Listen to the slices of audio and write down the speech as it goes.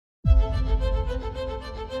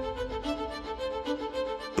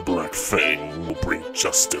The Black Fang will bring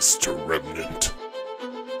justice to Remnant.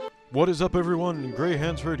 What is up, everyone? Gray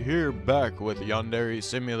Hansford here, back with Yandere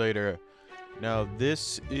Simulator. Now,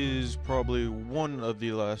 this is probably one of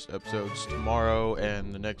the last episodes. Tomorrow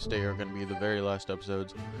and the next day are going to be the very last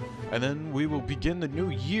episodes. And then we will begin the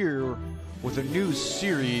new year with a new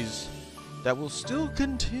series that will still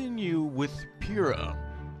continue with Pyrrha.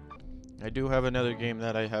 I do have another game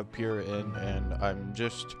that I have Pyrrha in, and I'm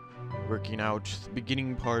just working out the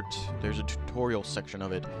beginning part. There's a tutorial section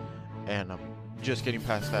of it, and I'm just getting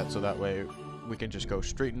past that so that way we can just go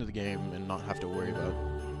straight into the game and not have to worry about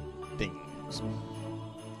things.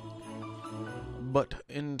 But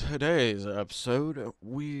in today's episode,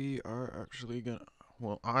 we are actually gonna,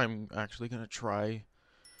 well, I'm actually gonna try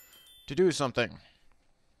to do something.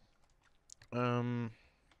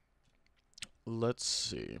 Let's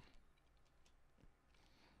see.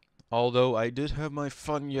 Although I did have my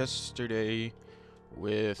fun yesterday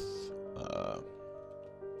with,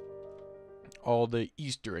 all the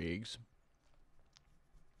Easter eggs,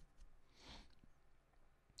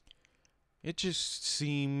 it just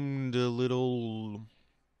seemed a little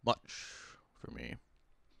much for me.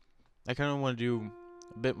 I kind of want to do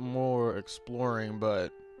a bit more exploring,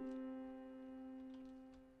 but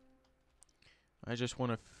I just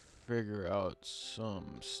want to figure out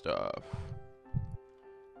some stuff.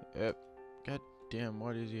 Yep. God damn,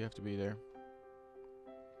 why does he have to be there?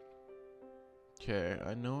 Okay,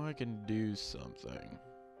 I know I can do something.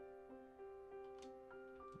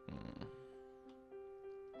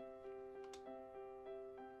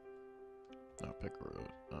 I'll pick a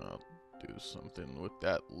road. I'll do something with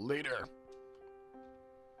that later.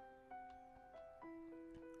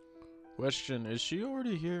 Question, is she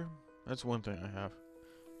already here? That's one thing I have.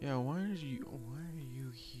 Yeah, why are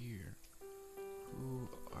you here? Who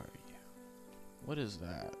are you? What is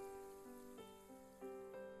that?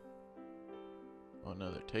 Oh,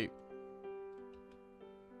 another tape.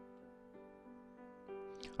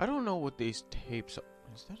 I don't know what these tapes are.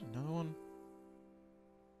 Is that another one?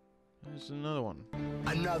 There's another one.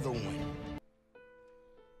 Another one.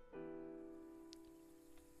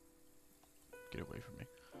 Get away from me.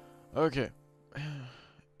 Okay.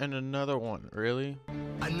 And another one. Really?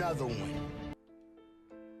 Another one.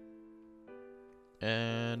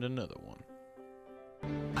 And another one.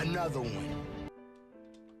 Another one.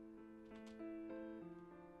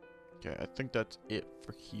 Okay, I think that's it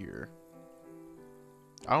for here.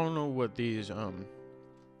 I don't know what these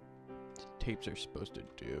tapes are supposed to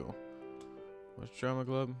do. What's Drama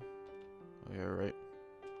Club? Oh yeah, right.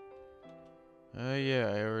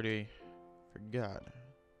 Yeah, I already forgot.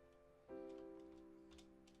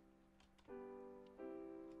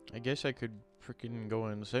 I guess I could freaking go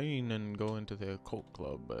insane and go into the occult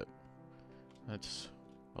club, but that's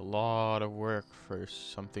a lot of work for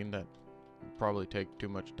something that would probably take too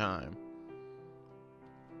much time.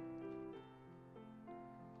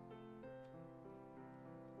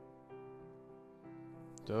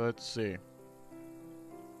 So let's see.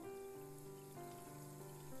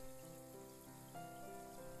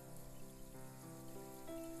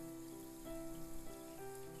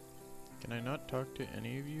 Can I not talk to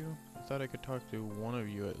any of you? I thought I could talk to one of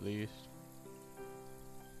you at least.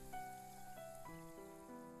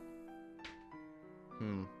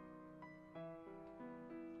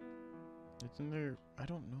 Isn't there? I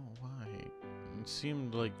don't know why. It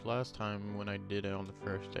seemed like last time when I did it on the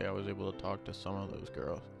first day, I was able to talk to some of those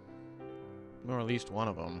girls. Or at least one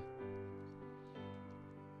of them.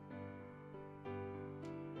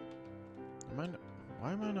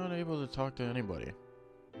 Why am I not able to talk to anybody?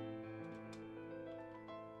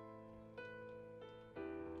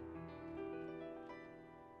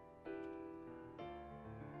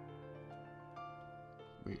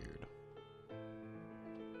 Weird.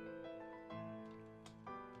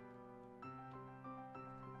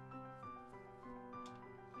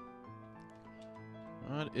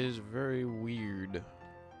 That is very weird.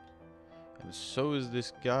 And so is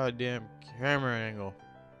this goddamn camera angle.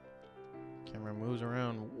 Camera moves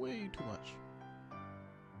around way too much.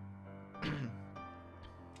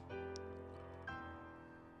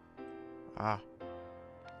 Ah.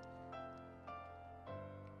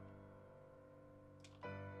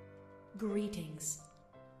 Greetings.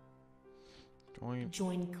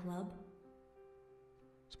 Join club.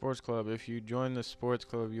 Sports club. If you join the sports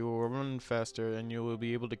club, you will run faster and you will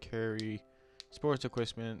be able to carry sports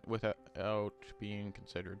equipment without being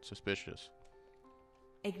considered suspicious.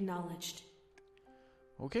 Acknowledged.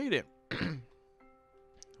 Okay then.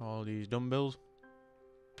 All these dumbbells.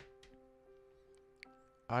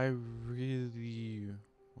 I really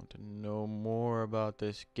want to know more about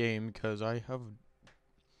this game because I have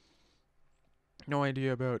no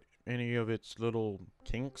idea about any of its little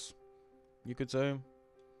kinks, you could say.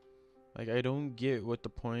 Like, I don't get what the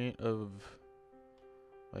point of,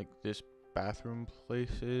 like, this bathroom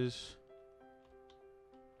place is.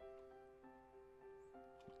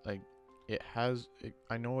 Like,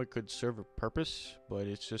 I know it could serve a purpose, but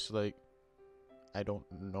it's just like, I don't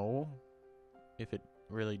know if it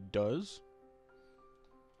really does.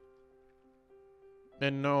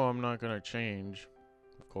 And no, I'm not gonna change,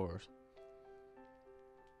 of course.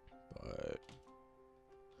 But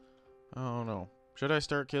I don't know. Should I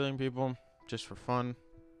start killing people just for fun?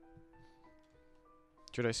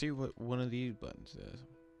 Should I see what one of these buttons is?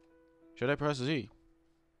 Should I press Z?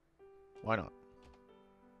 Why not?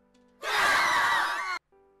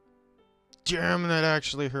 Damn, that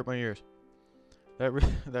actually hurt my ears.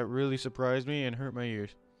 That really surprised me and hurt my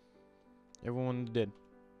ears. Everyone did.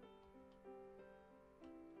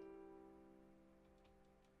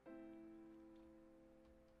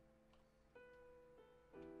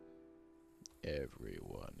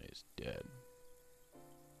 Everyone is dead.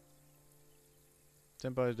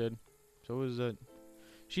 Senpai's dead. So is that.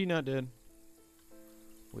 She not dead.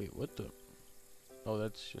 Wait, what the? Oh,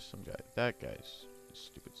 that's just some guy. That guy's a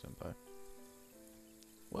stupid senpai.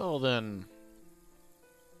 Well then.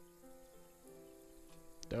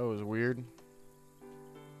 That was weird.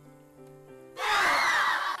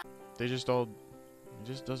 They just all. It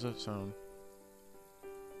just does that sound.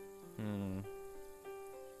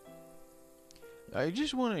 I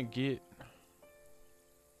just want to get.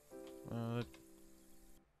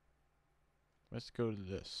 Let's go to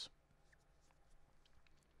this.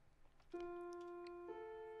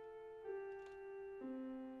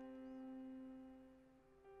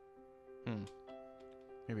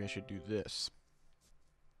 Maybe I should do this.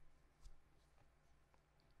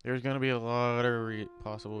 There's gonna be a lot of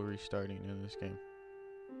possible restarting in this game.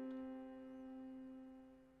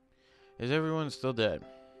 Is everyone still dead?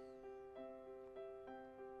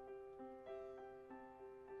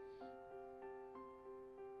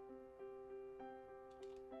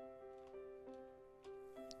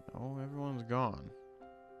 Oh, everyone's gone.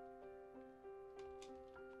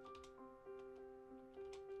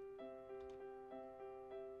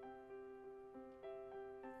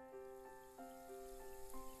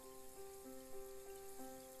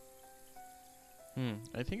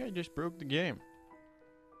 I think I just broke the game.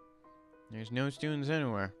 There's no students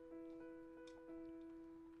anywhere.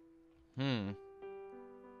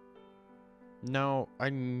 Now, I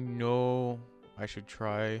know I should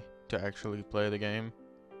try to actually play the game.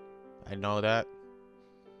 I know that.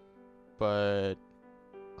 But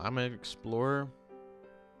I'm an explorer.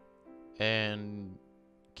 And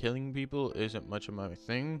killing people isn't much of my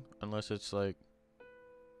thing. Unless it's like...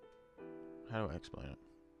 How do I explain it?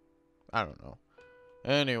 I don't know.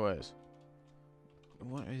 Anyways.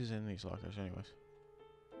 What is in these lockers anyways?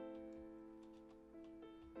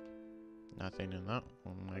 Nothing in that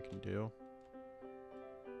one I can do.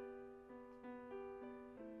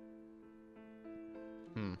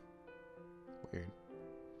 Weird.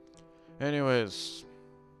 Anyways.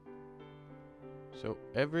 So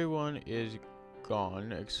everyone is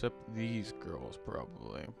gone except these girls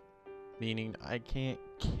probably. Meaning I can't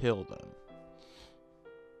kill them.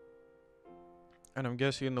 And I'm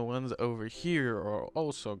guessing the ones over here are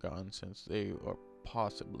also gone since they are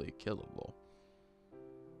possibly killable.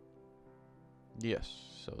 Yes,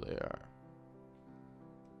 so they are.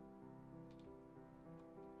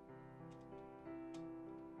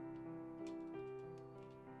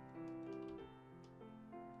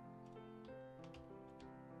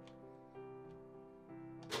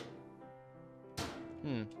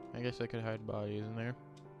 I guess I could hide bodies in there.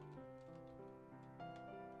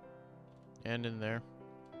 And in there.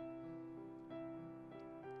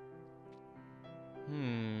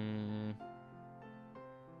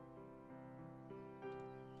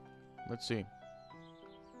 Let's see.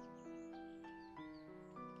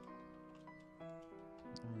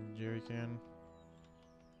 Jerry can.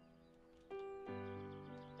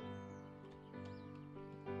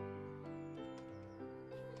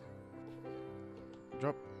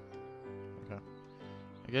 Drop. Okay.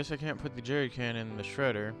 I guess I can't put the jerry can in the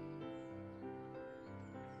shredder.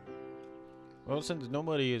 Well, since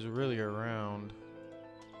nobody is really around.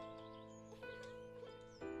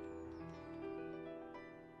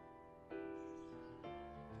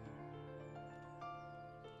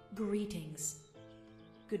 Greetings.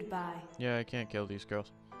 Goodbye. Yeah, I can't kill these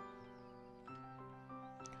girls.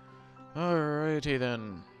 Alrighty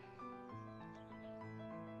then.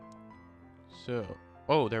 So,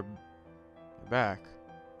 oh, they're back.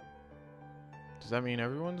 Does that mean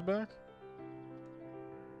everyone's back?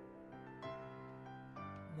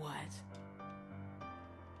 What?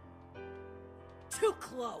 Too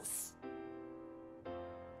close!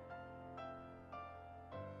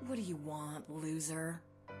 What do you want, loser?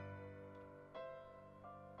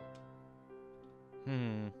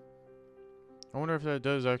 I wonder if that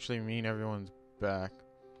does actually mean everyone's back.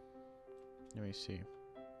 Let me see.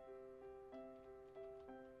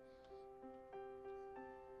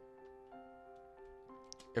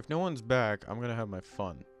 If no one's back, I'm gonna have my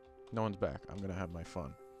fun. No one's back, I'm gonna have my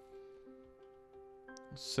fun.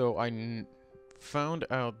 So I found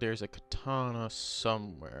out there's a katana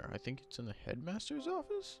somewhere. I think it's in the headmaster's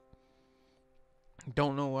office?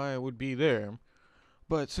 Don't know why it would be there.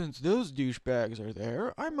 But since those douchebags are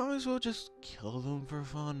there, I might as well just kill them for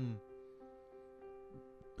fun.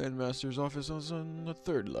 Headmaster's office is on the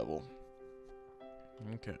 3rd level.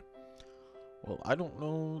 Okay. Well, I don't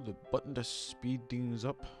know the button to speed things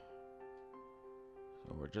up.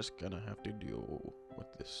 So we're just gonna have to deal with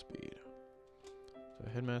this speed. So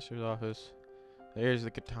headmaster's office. There's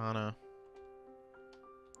the katana.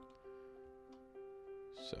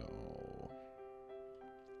 So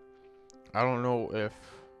I don't know if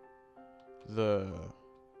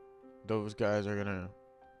those guys are gonna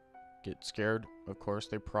get scared. Of course,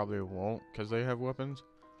 they probably won't because they have weapons.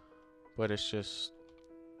 But it's just,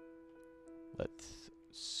 let's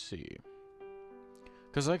see.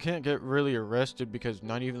 Because I can't get really arrested because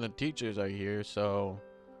not even the teachers are here, so.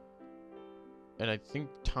 And I think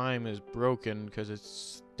time is broken because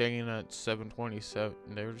it's staying at 7:27.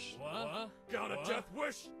 There's. What? Got a death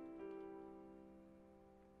wish?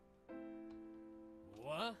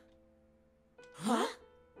 What? Huh?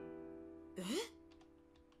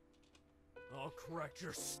 I'll crack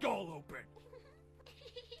your skull open.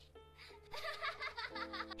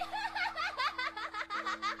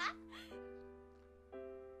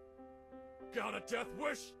 Got a death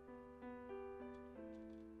wish?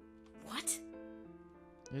 What?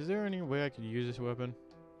 Is there any way I could use this weapon?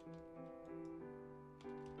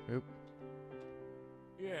 Oop.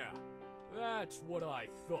 Yeah, that's what I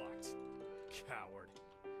thought. Coward.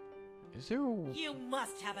 Is there a... You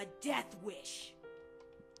must have a death wish.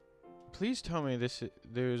 Please tell me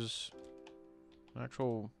there's an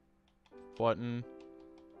actual button.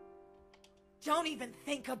 Don't even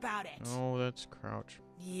think about it. Oh, that's crouch.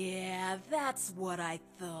 Yeah, that's what I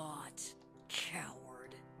thought.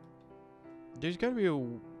 Coward. There's gotta be a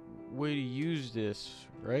way to use this,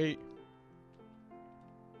 right?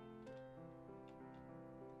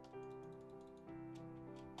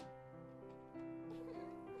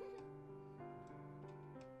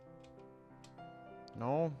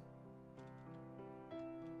 No?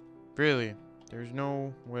 Really? There's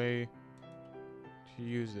no way to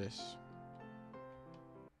use this.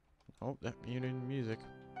 Oh, that muted music.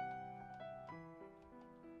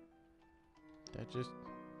 That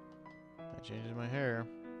changes my hair.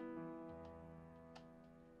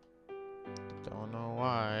 Don't know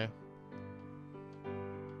why.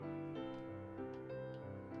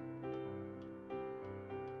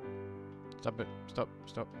 Stop it.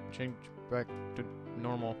 Stop. Change back to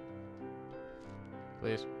normal.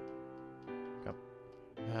 Please. Come.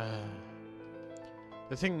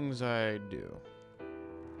 The things I do.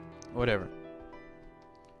 Whatever.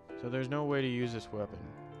 So there's no way to use this weapon.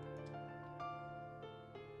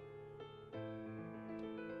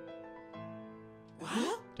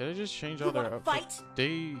 What? Did I just change You all their wanna outfits?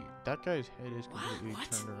 fight? That guy's head is completely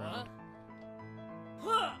What? turned around.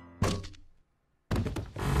 Huh.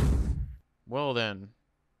 Well then.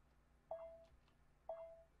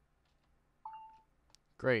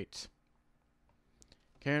 Great.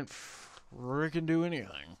 Can't frickin' do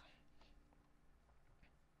anything.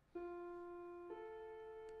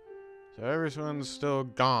 So everyone's still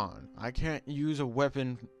gone. I can't use a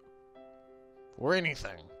weapon for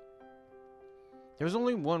anything. There's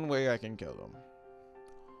only one way I can kill them.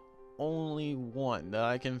 Only one that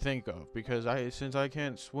I can think of, because since I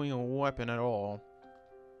can't swing a weapon at all.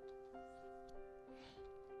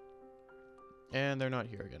 And they're not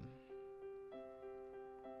here again.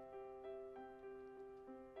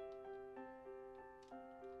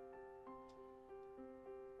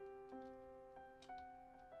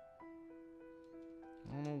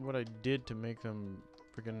 I don't know what I did to make them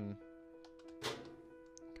freaking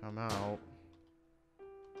come out.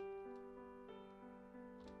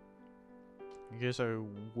 I guess I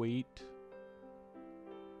wait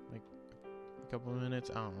like a couple of minutes.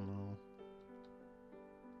 I don't know.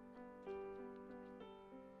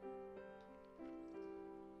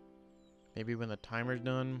 Maybe when the timer's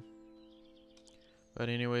done. But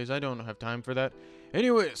anyways, I don't have time for that.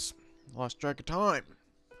 Anyways, lost track of time.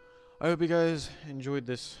 I hope you guys enjoyed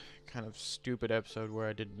this kind of stupid episode where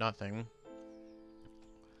I did nothing.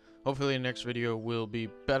 Hopefully the next video will be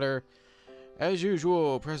better. As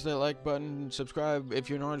usual, press that like button, subscribe if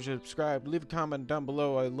you're not subscribed, leave a comment down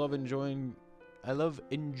below. I'm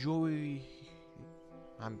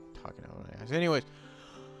talking out my ass. Anyways,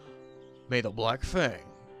 may the Black Fang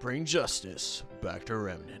bring justice back to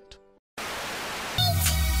Remnant. Got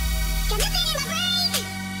nothing in my brain.